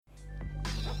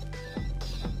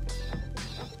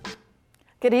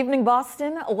Good evening,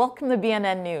 Boston. Welcome to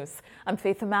BNN News. I'm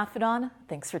Faith Amathodon.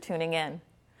 Thanks for tuning in.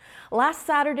 Last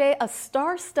Saturday, a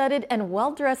star-studded and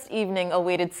well-dressed evening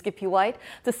awaited Skippy White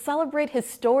to celebrate his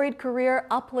storied career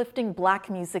uplifting black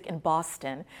music in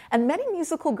Boston. And many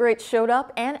musical greats showed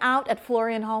up and out at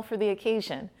Florian Hall for the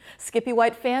occasion. Skippy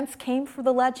White fans came for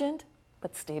the legend,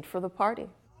 but stayed for the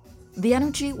party. The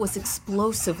energy was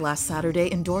explosive last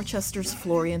Saturday in Dorchester's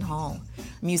Florian Hall.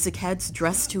 Music heads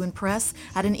dressed to impress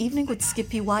had an evening with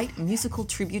Skippy White, musical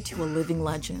tribute to a living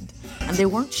legend. And they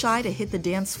weren't shy to hit the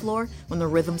dance floor when the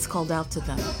rhythms called out to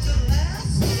them.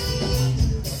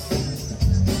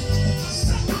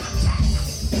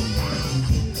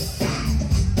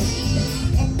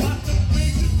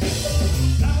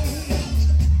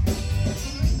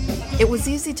 It was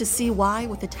easy to see why,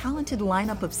 with a talented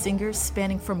lineup of singers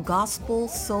spanning from gospel,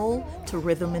 soul, to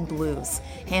rhythm and blues,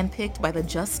 handpicked by the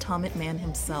Just Hum It man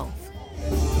himself.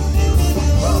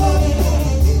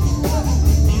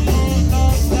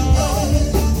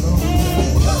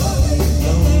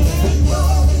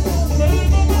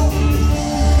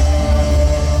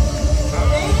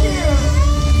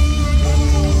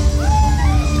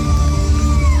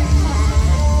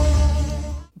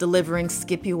 Delivering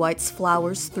Skippy White's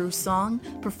flowers through song,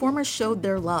 performers showed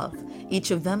their love,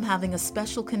 each of them having a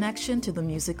special connection to the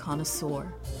music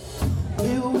connoisseur.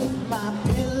 You with my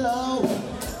pillow,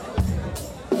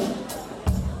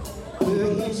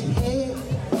 where his head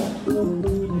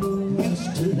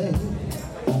used to lay.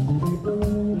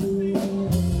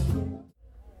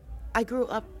 I grew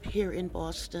up here in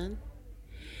Boston,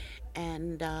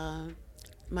 and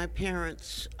my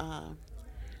parents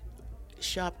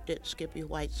shopped at Skippy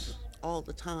White's all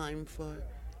the time for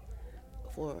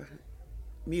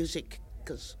music,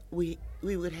 because we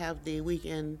would have the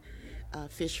weekend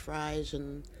fish fries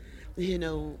and and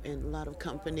a lot of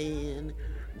company, and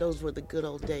those were the good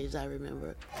old days, I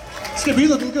remember. Skippy, you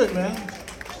looking good, man.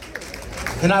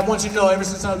 And I want you to know, ever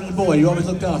since I was a boy, you always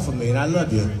looked out for me, and I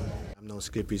love you. I've known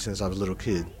Skippy since I was a little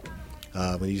kid,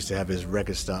 when he used to have his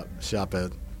record shop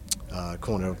at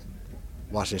corner of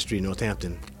Washington Street,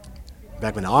 Northampton,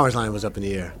 back when the Orange Line was up in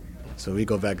the air. So we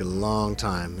go back a long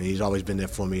time, and he's always been there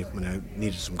for me when I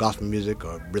needed some gospel music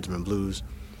or rhythm and blues,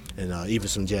 and even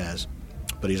some jazz.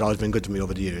 But he's always been good to me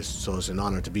over the years, so it's an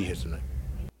honor to be here tonight.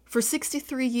 For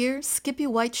 63 years, Skippy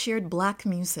White shared black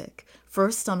music,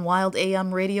 first on wild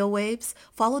AM radio waves,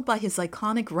 followed by his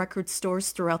iconic record stores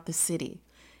throughout the city.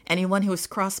 Anyone who has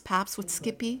crossed paths with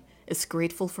Skippy is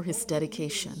grateful for his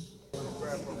dedication.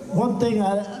 One thing,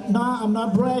 I'm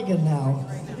not bragging now,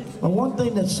 but one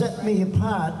thing that set me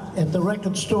apart at the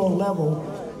record store level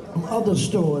from other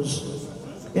stores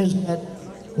is that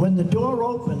when the door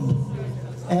opened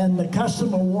and the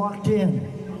customer walked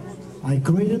in, I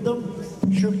greeted them,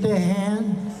 shook their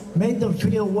hand, made them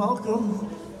feel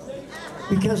welcome,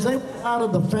 because they were part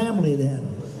of the family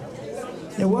then.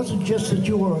 It wasn't just that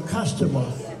you were a customer,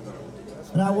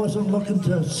 and I wasn't looking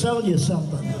to sell you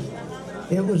something.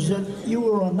 It was that you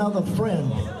were another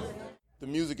friend. The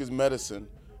music is medicine,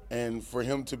 and for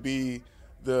him to be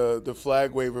the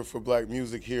flag waver for black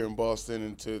music here in Boston,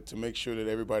 and to make sure that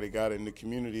everybody got it in the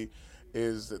community,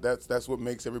 that's what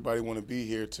makes everybody want to be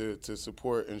here to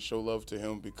support and show love to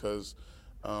him, because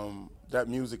that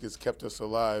music has kept us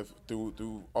alive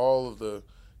through all of the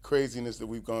craziness that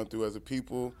we've gone through as a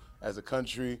people, as a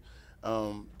country.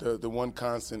 The one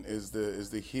constant is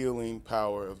the healing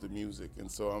power of the music, and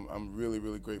so I'm really,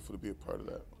 really grateful to be a part of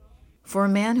that. For a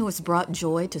man who has brought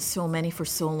joy to so many for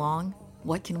so long,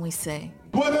 what can we say?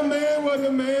 What a man, what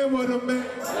a man, what a man.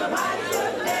 What a mighty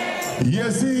good man.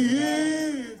 Yes, he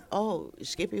is. Oh,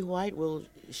 Skippy White will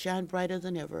shine brighter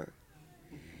than ever,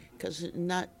 because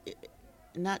not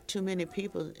too many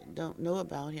people don't know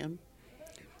about him,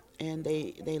 and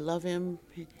they love him.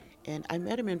 And I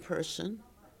met him in person,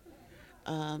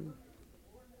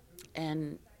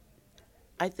 and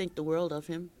I think the world of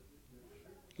him.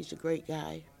 He's a great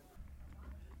guy.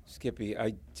 Skippy,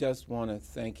 I just want to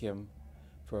thank him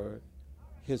for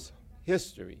his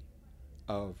history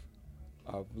of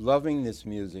loving this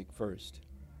music first,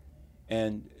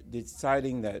 and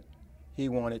deciding that he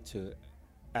wanted to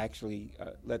actually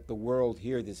let the world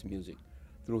hear this music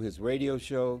through his radio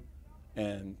show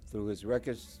and through his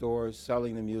record stores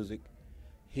selling the music.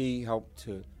 He helped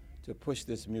to push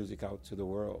this music out to the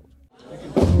world.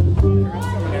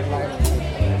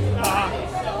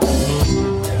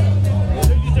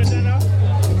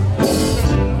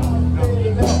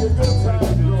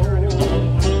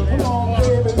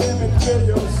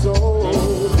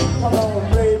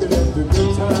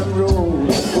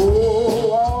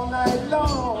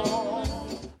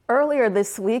 Earlier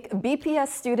this week, BPS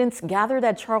students gathered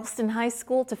at Charleston High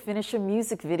School to finish a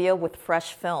music video with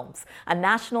Fresh Films, a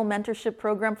national mentorship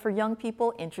program for young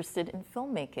people interested in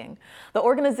filmmaking. The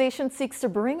organization seeks to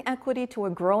bring equity to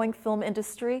a growing film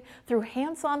industry through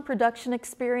hands-on production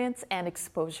experience and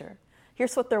exposure.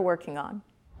 Here's what they're working on.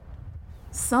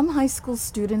 Some high school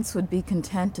students would be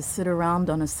content to sit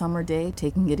around on a summer day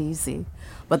taking it easy.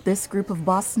 But this group of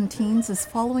Boston teens is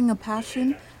following a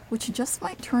passion which just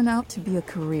might turn out to be a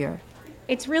career.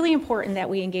 It's really important that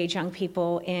we engage young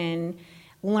people in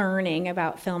learning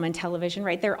about film and television,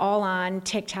 right? They're all on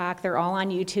TikTok, they're all on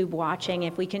YouTube watching.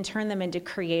 If we can turn them into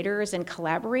creators and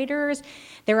collaborators,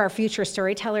 there are future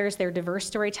storytellers, they're diverse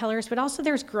storytellers, but also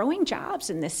there's growing jobs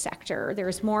in this sector.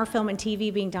 There's more film and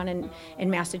TV being done in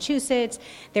Massachusetts.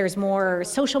 There's more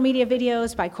social media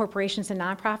videos by corporations and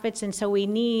nonprofits, and so we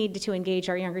need to engage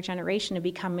our younger generation in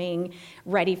becoming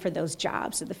ready for those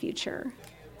jobs of the future.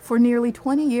 For nearly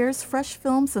 20 years, Fresh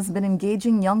Films has been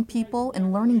engaging young people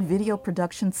in learning video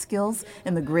production skills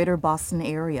in the greater Boston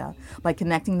area by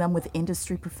connecting them with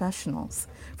industry professionals.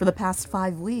 For the past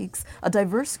 5 weeks, a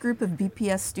diverse group of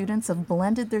BPS students have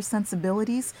blended their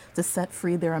sensibilities to set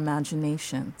free their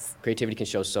imaginations. Creativity can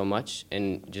show so much,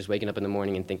 and just waking up in the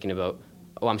morning and thinking about,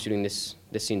 oh, I'm shooting this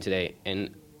scene today,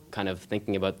 and kind of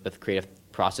thinking about the creative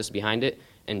process behind it,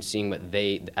 and seeing what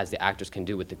they, as the actors, can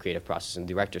do with the creative process and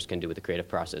directors can do with the creative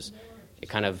process. It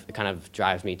kind of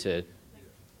drives me to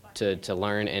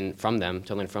learn from them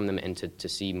and to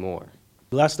see more.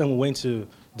 Last time we went to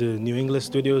the New England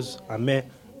studios, I met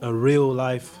a real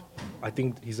life, I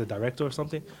think he's a director or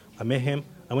something. I met him.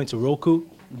 I went to Roku.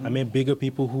 I met bigger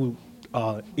people who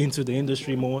are into the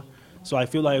industry more. So I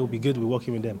feel like it would be good with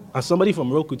working with them. And somebody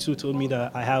from Roku too told me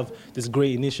that I have this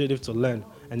great initiative to learn,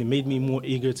 and it made me more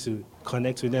eager to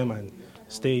connect with them and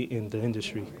stay in the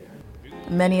industry.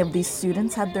 Many of these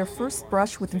students had their first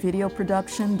brush with video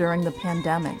production during the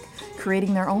pandemic,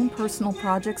 creating their own personal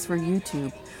projects for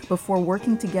YouTube before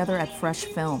working together at Fresh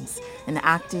Films in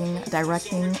acting,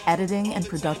 directing, editing, and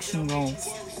production roles.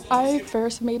 I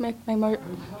first made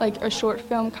a short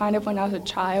film kind of when I was a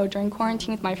child during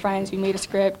quarantine with my friends. We made a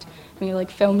script, we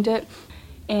filmed it,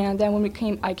 and then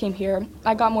when I came here,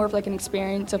 I got more of an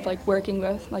experience of working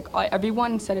with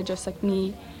everyone instead of just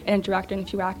me and a director and a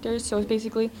few actors. So it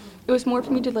was more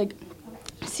for me to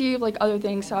see other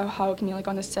things, how it can be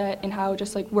on the set, and how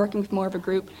just working with more of a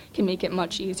group can make it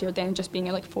much easier than just being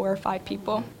at 4 or 5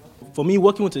 people. For me,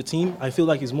 working with a team, I feel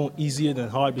like it's more easier than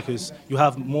hard because you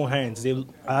have more hands.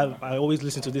 I always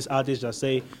listen to this adage that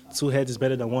say 2 heads is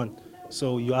better than 1.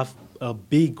 So you have a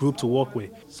big group to work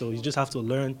with. So you just have to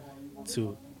learn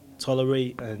to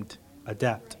tolerate and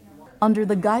adapt. Under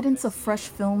the guidance of Fresh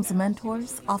Films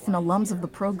mentors, often alums of the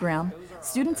program,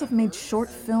 students have made short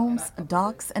films,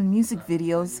 docs, and music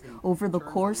videos over the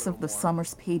course of the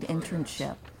summer's paid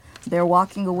internship. They're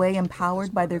walking away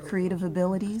empowered by their creative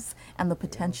abilities and the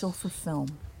potential for film.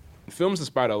 Films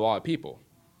inspired a lot of people.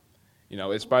 It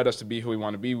inspired us to be who we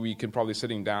want to be. We can probably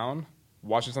sitting down,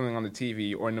 watching something on the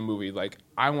TV or in a movie,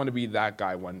 I want to be that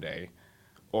guy one day,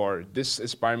 or this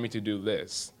inspired me to do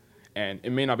this. And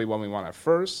it may not be what we want at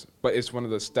first, but it's one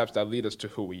of the steps that lead us to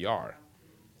who we are.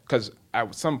 Because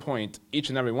at some point, each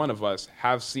and every one of us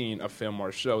have seen a film or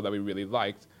a show that we really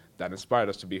liked that inspired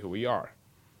us to be who we are.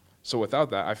 So without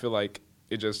that, I feel like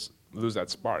it just loses that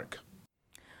spark.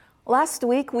 Last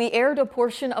week, we aired a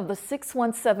portion of the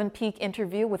 617 Peak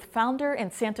interview with founder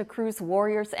and Santa Cruz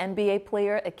Warriors NBA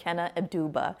player Ikenna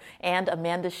Eduba and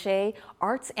Amanda Shea,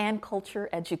 arts and culture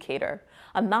educator.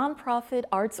 A nonprofit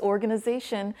arts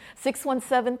organization,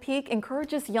 617 Peak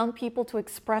encourages young people to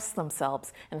express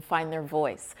themselves and find their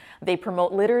voice. They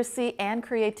promote literacy and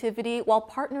creativity while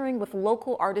partnering with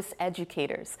local artist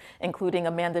educators, including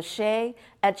Amanda Shea,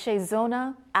 Etche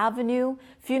Zona, Avenue,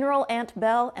 Funeral Aunt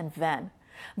Belle, and Ven.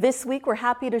 This week, we're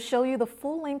happy to show you the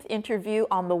full-length interview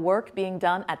on the work being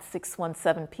done at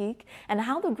 617 Peak and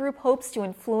how the group hopes to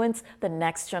influence the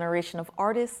next generation of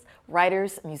artists,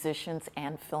 writers, musicians,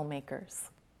 and filmmakers.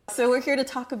 So we're here to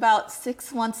talk about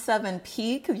 617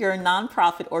 Peak. You're a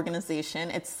nonprofit organization.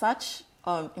 It's such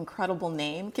an incredible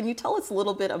name. Can you tell us a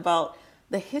little bit about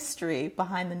the history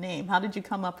behind the name? How did you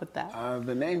come up with that?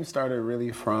 The name started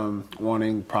really from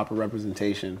wanting proper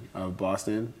representation of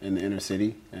Boston in the inner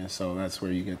city, and so that's where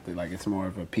you get it's more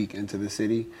of a peek into the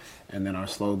city. And then our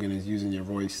slogan is using your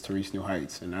voice to reach new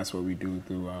heights, and that's what we do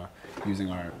through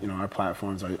using our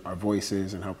platforms, our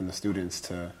voices, and helping the students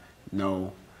to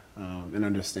know and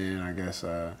understand, I guess,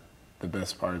 the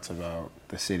best parts about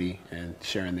the city and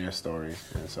sharing their story.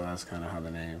 And so that's kind of how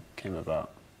the name came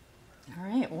about. All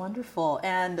right, wonderful.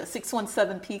 And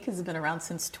 617 Peak has been around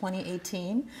since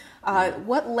 2018.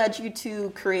 What led you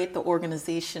to create the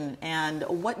organization, and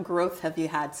what growth have you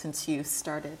had since you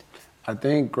started? I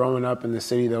think growing up in the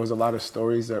city, there was a lot of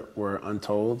stories that were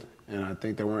untold, and I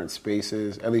think there weren't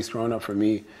spaces, at least growing up for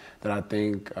me, that I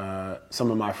think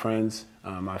some of my friends,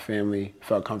 my family,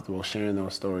 felt comfortable sharing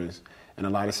those stories. And a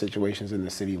lot of situations in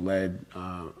the city led,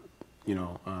 I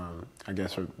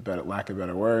guess for lack of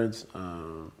better words,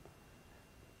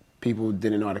 people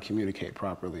didn't know how to communicate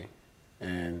properly.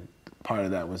 And part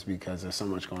of that was because there's so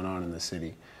much going on in the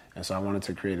city. And so I wanted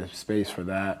to create a space for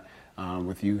that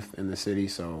with youth in the city.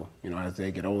 So, as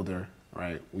they get older,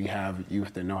 right, we have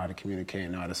youth that know how to communicate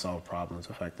and know how to solve problems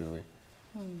effectively.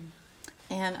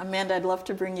 And Amanda, I'd love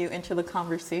to bring you into the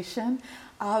conversation.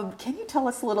 Can you tell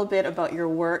us a little bit about your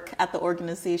work at the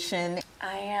organization?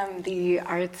 I am the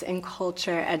arts and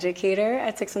culture educator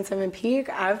at 617 Peak.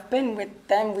 I've been with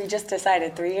them, we just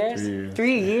decided 3 years?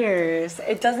 3 years.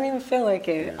 It doesn't even feel like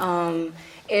it.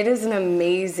 It is an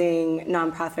amazing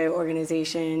nonprofit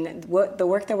organization. The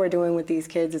work that we're doing with these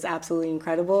kids is absolutely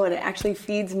incredible, and it actually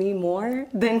feeds me more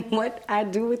than what I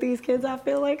do with these kids, I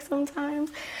feel like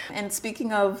sometimes. And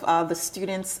speaking of the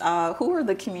students, who are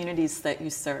the communities that you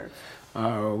serve?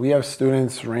 We have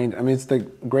students range, it's the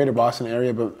greater Boston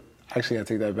area, but actually I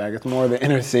take that back. It's more the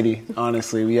inner city,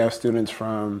 honestly. We have students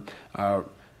from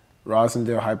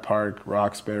Rosendale, Hyde Park,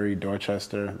 Roxbury,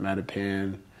 Dorchester,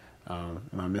 Mattapan. Am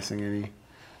I missing any?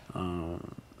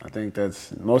 I think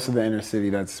that's most of the inner city.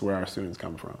 That's where our students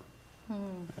come from.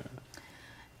 Yeah.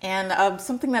 And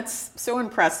something that's so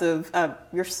impressive,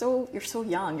 you're so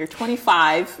young. You're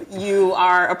 25. You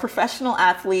are a professional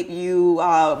athlete. You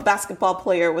a basketball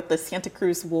player with the Santa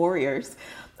Cruz Warriors.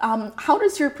 How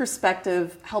does your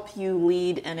perspective help you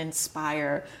lead and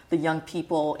inspire the young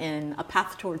people in a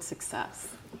path towards success?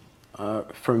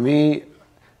 For me,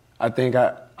 I think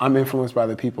I'm influenced by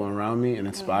the people around me and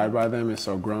inspired by them. And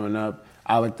so growing up,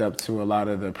 I looked up to a lot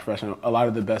of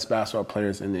the best basketball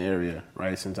players in the area,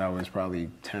 right, since I was probably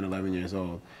 10, 11 years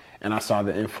old. And I saw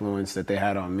the influence that they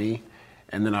had on me.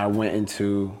 And then I went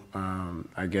into,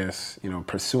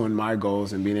 pursuing my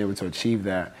goals and being able to achieve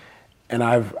that. And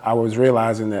I was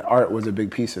realizing that art was a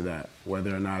big piece of that,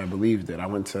 whether or not I believed it.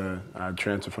 I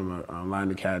transferred from a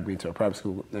line academy to a prep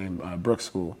school named Brooks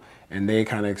School, and they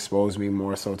kind of exposed me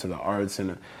more so to the arts.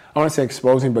 And I want to say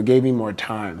exposed me, but gave me more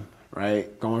time,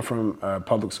 right? Going from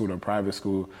public school to private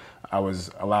school, I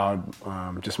was allowed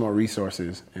just more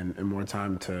resources and more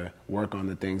time to work on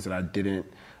the things that I didn't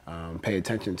pay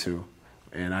attention to.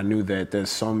 And I knew that there's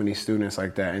so many students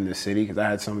like that in the city, because I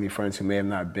had so many friends who may have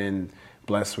not been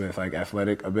blessed with like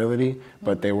athletic ability,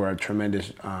 but they were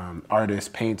tremendous artists,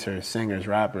 painters, singers,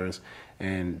 rappers.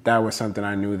 And that was something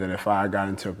I knew that if I got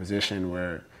into a position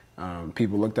where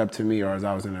people looked up to me, or as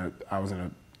I was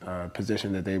in a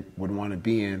position that they would want to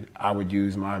be in, I would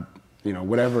use my,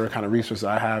 whatever kind of resources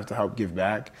I have to help give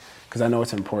back, because I know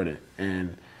it's important.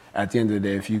 And at the end of the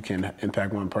day, if you can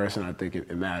impact one person, I think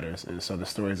it matters. And so the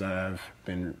stories that I've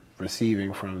been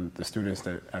receiving from the students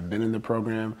that have been in the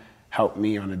program help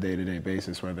me on a day-to-day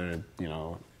basis, whether,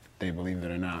 they believe it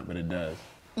or not, but it does.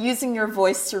 Using your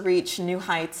voice to reach new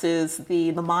heights is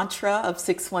the mantra of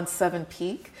 617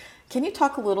 Peak. Can you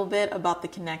talk a little bit about the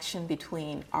connection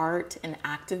between art and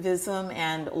activism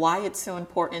and why it's so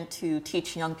important to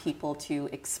teach young people to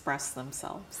express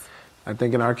themselves? I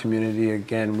think in our community,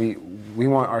 again, we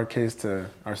want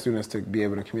our students to be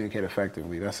able to communicate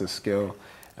effectively. That's a skill.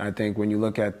 And I think when you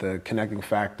look at the connecting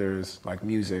factors like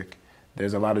music,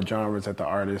 there's a lot of genres that the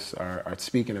artists are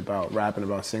speaking about, rapping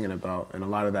about, singing about, and a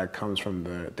lot of that comes from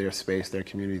their space, their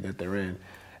community that they're in.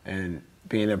 And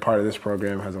being a part of this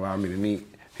program has allowed me to meet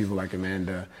people like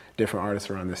Amanda, different artists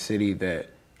around the city that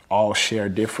all share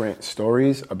different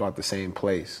stories about the same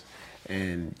place.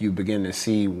 And you begin to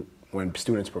see when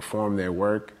students perform their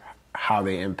work, how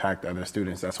they impact other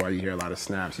students. That's why you hear a lot of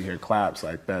snaps, you hear claps,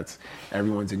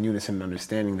 everyone's in unison and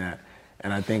understanding that.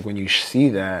 And I think when you see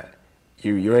that,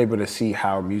 you're able to see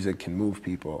how music can move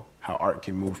people, how art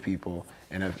can move people,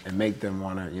 and make them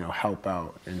want to, help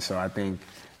out. And so I think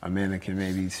Amanda can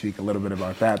maybe speak a little bit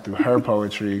about that through her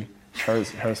poetry, her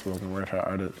spoken word, her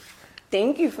art.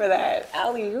 Thank you for that,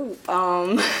 alley-oop.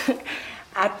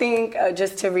 I think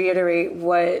just to reiterate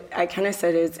what I kind of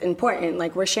said is important,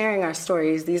 we're sharing our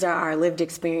stories. These are our lived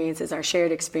experiences, our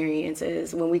shared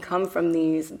experiences. When we come from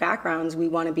these backgrounds, we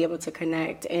want to be able to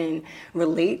connect and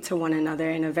relate to one another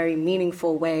in a very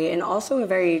meaningful way, and also a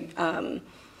very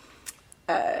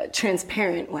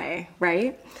transparent way,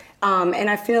 right? And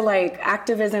I feel like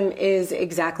activism is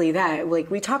exactly that.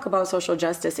 Like, we talk about social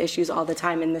justice issues all the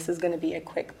time, and this is going to be a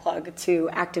quick plug to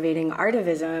Activating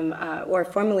Artivism, or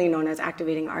formerly known as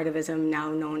Activating Artivism,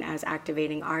 now known as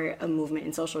Activating Art, a movement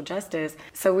in social justice.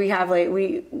 So we have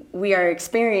we are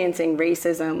experiencing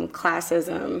racism,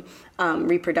 classism,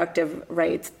 reproductive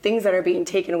rights, things that are being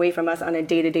taken away from us on a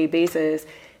day-to-day basis.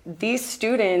 These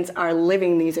students are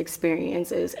living these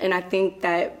experiences, and I think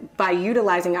that by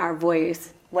utilizing our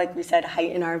voice, like we said,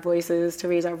 heighten our voices, to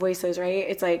raise our voices, right?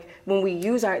 It's like when we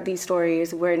use these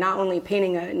stories, we're not only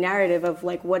painting a narrative of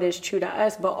like what is true to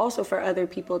us, but also for other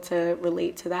people to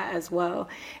relate to that as well.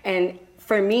 And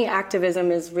for me,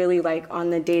 activism is really like on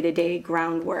the day-to-day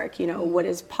groundwork, what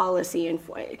is policy and,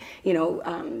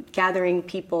 gathering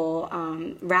people,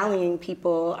 rallying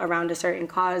people around a certain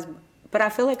cause. But I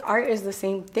feel like art is the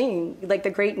same thing. Like the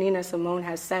great Nina Simone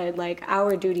has said, like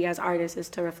our duty as artists is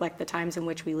to reflect the times in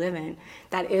which we live in.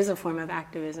 That is a form of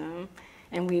activism,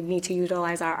 and we need to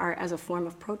utilize our art as a form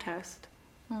of protest.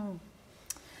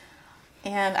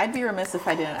 And I'd be remiss if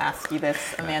I didn't ask you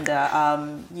this,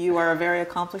 Amanda. You are a very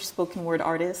accomplished spoken word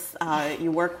artist.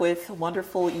 You work with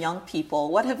wonderful young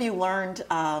people. What have you learned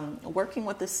working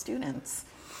with the students?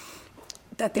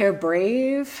 That they're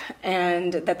brave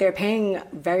and that they're paying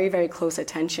very, very close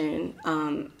attention.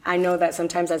 I know that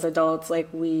sometimes as adults, like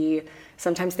we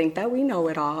sometimes think that we know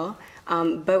it all,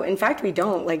 but in fact we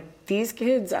don't. Like these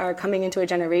kids are coming into a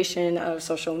generation of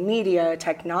social media,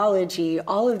 technology,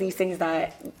 all of these things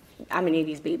that, I'm an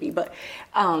 80s baby, but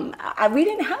we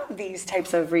didn't have these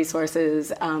types of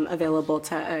resources available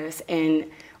to us. And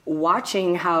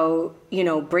watching how,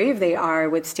 brave they are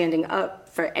with standing up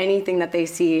for anything that they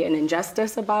see an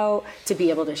injustice about, to be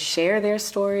able to share their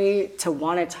story, to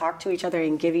want to talk to each other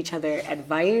and give each other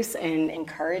advice and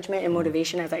encouragement and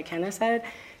motivation, as Ikenna said,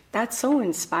 that's so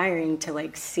inspiring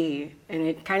to see. And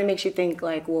it kind of makes you think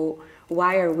well,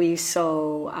 why are we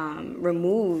so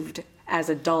removed as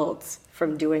adults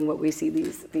from doing what we see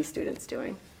these students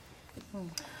doing?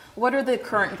 What are the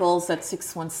current goals at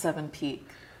 617 Peak?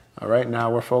 Right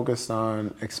now we're focused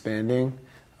on expanding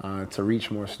to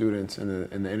reach more students in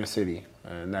the inner city.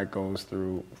 And that goes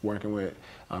through working with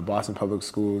Boston Public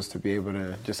Schools to be able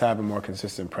to just have a more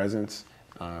consistent presence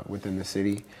within the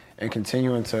city, and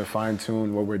continuing to fine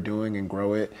tune what we're doing and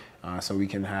grow it so we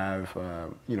can have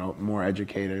more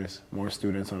educators, more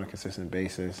students on a consistent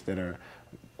basis that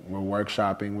we're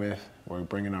workshopping with, we're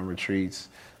bringing on retreats,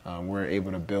 we're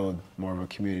able to build more of a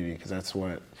community, because that's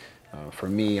what, for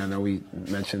me, I know we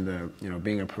mentioned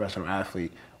being a professional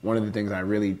athlete. One of the things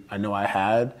I know I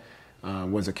had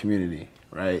was a community,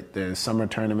 right? The summer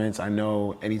tournaments, I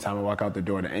know anytime I walk out the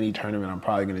door to any tournament, I'm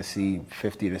probably going to see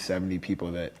 50 to 70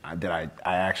 people that I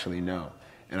actually know.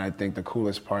 And I think the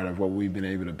coolest part of what we've been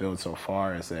able to build so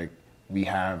far is that we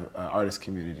have an artist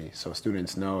community. So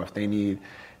students know if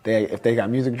they got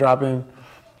music dropping,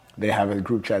 they have a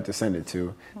group chat to send it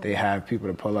to. They have people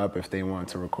to pull up if they want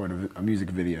to record a music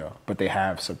video, but they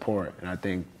have support. And I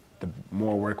think the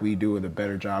more work we do, the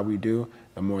better job we do,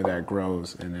 the more that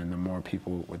grows, and then the more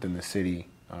people within the city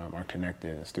are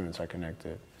connected, and students are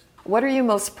connected. What are you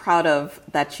most proud of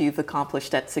that you've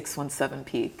accomplished at 617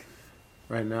 Peak?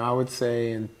 Right now, I would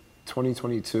say in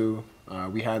 2022,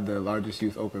 we had the largest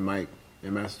youth open mic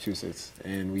in Massachusetts,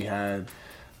 and we had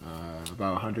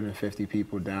about 150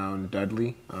 people down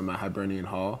Dudley at Hibernian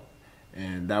Hall,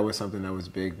 and that was something that was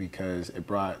big because it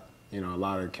brought a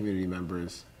lot of community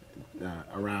members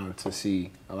around to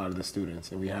see a lot of the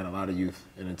students, and we had a lot of youth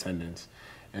in attendance.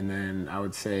 And then I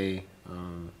would say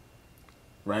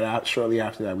shortly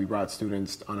after that, we brought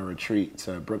students on a retreat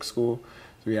to Brooks School.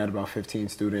 So we had about 15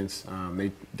 students.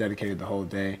 They dedicated the whole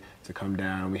day to come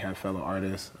down. We had fellow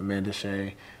artists, Amanda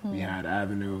Shea. We had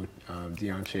Avenue,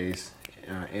 Dion Chase,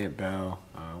 Aunt Bell,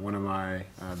 one of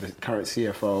the current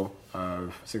CFO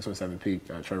of 617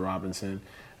 Peak, Troy Robinson.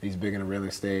 He's big in real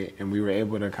estate, and we were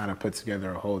able to kind of put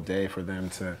together a whole day for them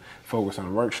to focus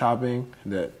on workshopping.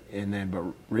 But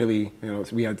really,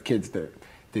 we had kids that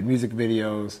did music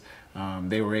videos.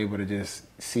 They were able to just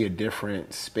see a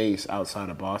different space outside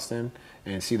of Boston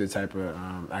and see the type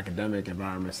of academic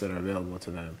environments that are available to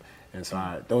them. And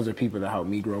so those are people that helped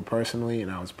me grow personally,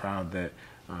 and I was proud that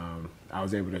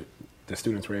the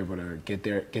students were able to get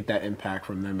that impact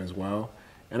from them as well.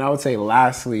 And I would say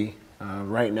lastly,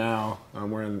 right now,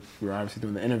 we're obviously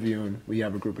doing the interview, and we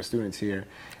have a group of students here,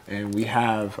 and we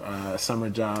have summer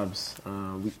jobs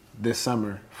this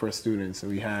summer for students,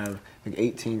 and we have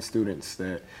 18 students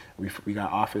that we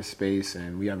got office space,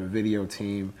 and we have a video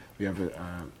team, we have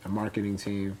a marketing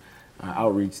team,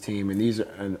 outreach team,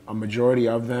 and a majority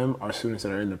of them are students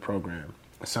that are in the program.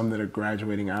 some that are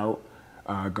graduating out,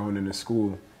 going into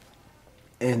school.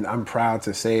 And I'm proud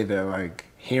to say that, like,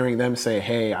 hearing them say,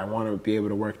 hey, I want to be able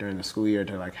to work during the school year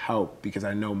to, like, help, because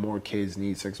I know more kids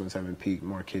need 617 Peak,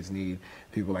 more kids need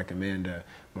people like Amanda,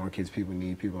 more people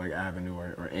need people like Avenue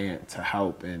or Ant to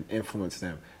help and influence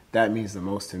them. That means the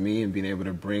most to me, and being able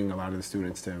to bring a lot of the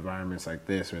students to environments like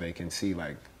this where they can see,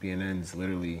 like, BNN's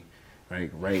literally, like,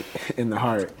 right in the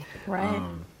heart. Right.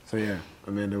 So yeah,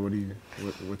 Amanda,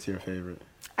 what's your favorite?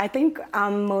 I think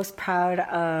I'm most proud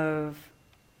of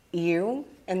you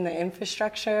and the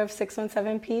infrastructure of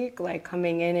 617 Peak, like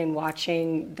coming in and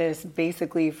watching this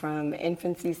basically from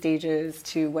infancy stages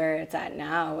to where it's at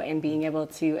now, and being able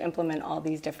to implement all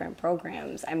these different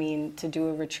programs. I mean, to do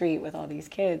a retreat with all these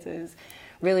kids is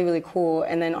really, really cool.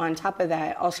 And then on top of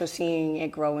that, also seeing it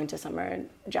grow into summer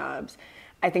jobs.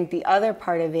 I think the other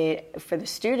part of it for the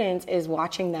students is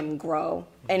watching them grow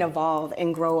and evolve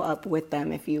and grow up with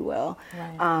them, if you will.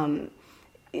 Right.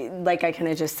 Like I kind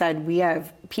of just said, we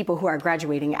have people who are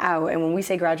graduating out. And when we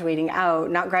say graduating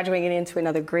out, not graduating into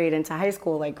another grade into high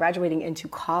school, like graduating into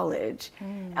college.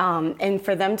 And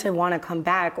for them to want to come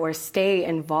back or stay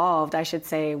involved, I should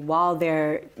say, while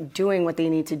they're doing what they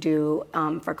need to do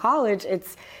for college,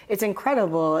 it's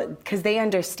incredible, because they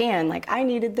understand, like, I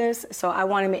needed this, so I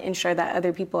want to ensure that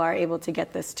other people are able to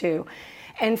get this too.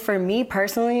 And for me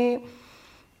personally,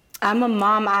 I'm a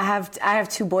mom. I have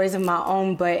 2 boys of my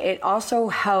own, but it also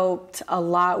helped a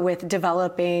lot with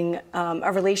developing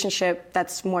a relationship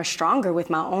that's more stronger with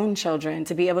my own children,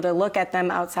 to be able to look at them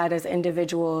outside as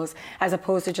individuals as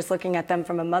opposed to just looking at them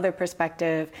from a mother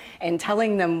perspective and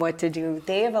telling them what to do.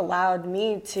 They have allowed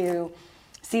me to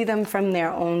see them from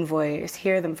their own voice,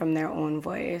 hear them from their own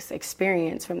voice,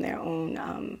 experience from their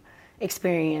own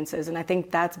experiences, and I think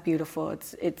that's beautiful.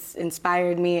 It's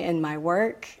inspired me in my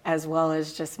work, as well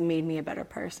as just made me a better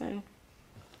person.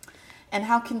 And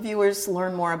how can viewers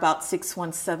learn more about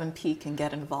 617 Peak and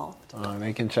get involved?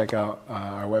 They can check out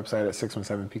our website at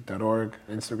 617peak.org,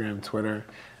 Instagram, Twitter,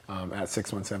 at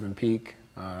 617peak.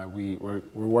 We're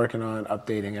working on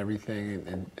updating everything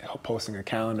and posting a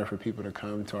calendar for people to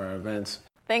come to our events.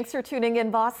 Thanks for tuning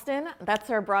in, Boston. That's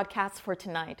our broadcast for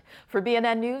tonight. For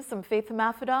BNN News, I'm Faith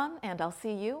Mafidon, and I'll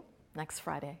see you next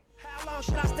Friday. How long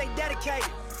should I stay dedicated?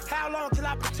 How long till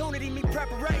opportunity meet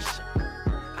preparation?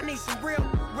 I need some real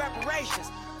reparations,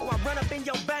 or I run up in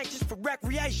your bank just for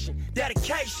recreation.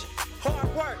 Dedication,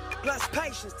 hard work, plus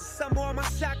patience. To some more of my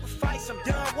sacrifice, I'm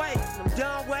done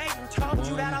waiting. Told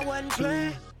you that I wasn't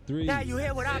playing. Now you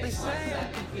hear what I've been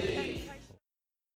saying.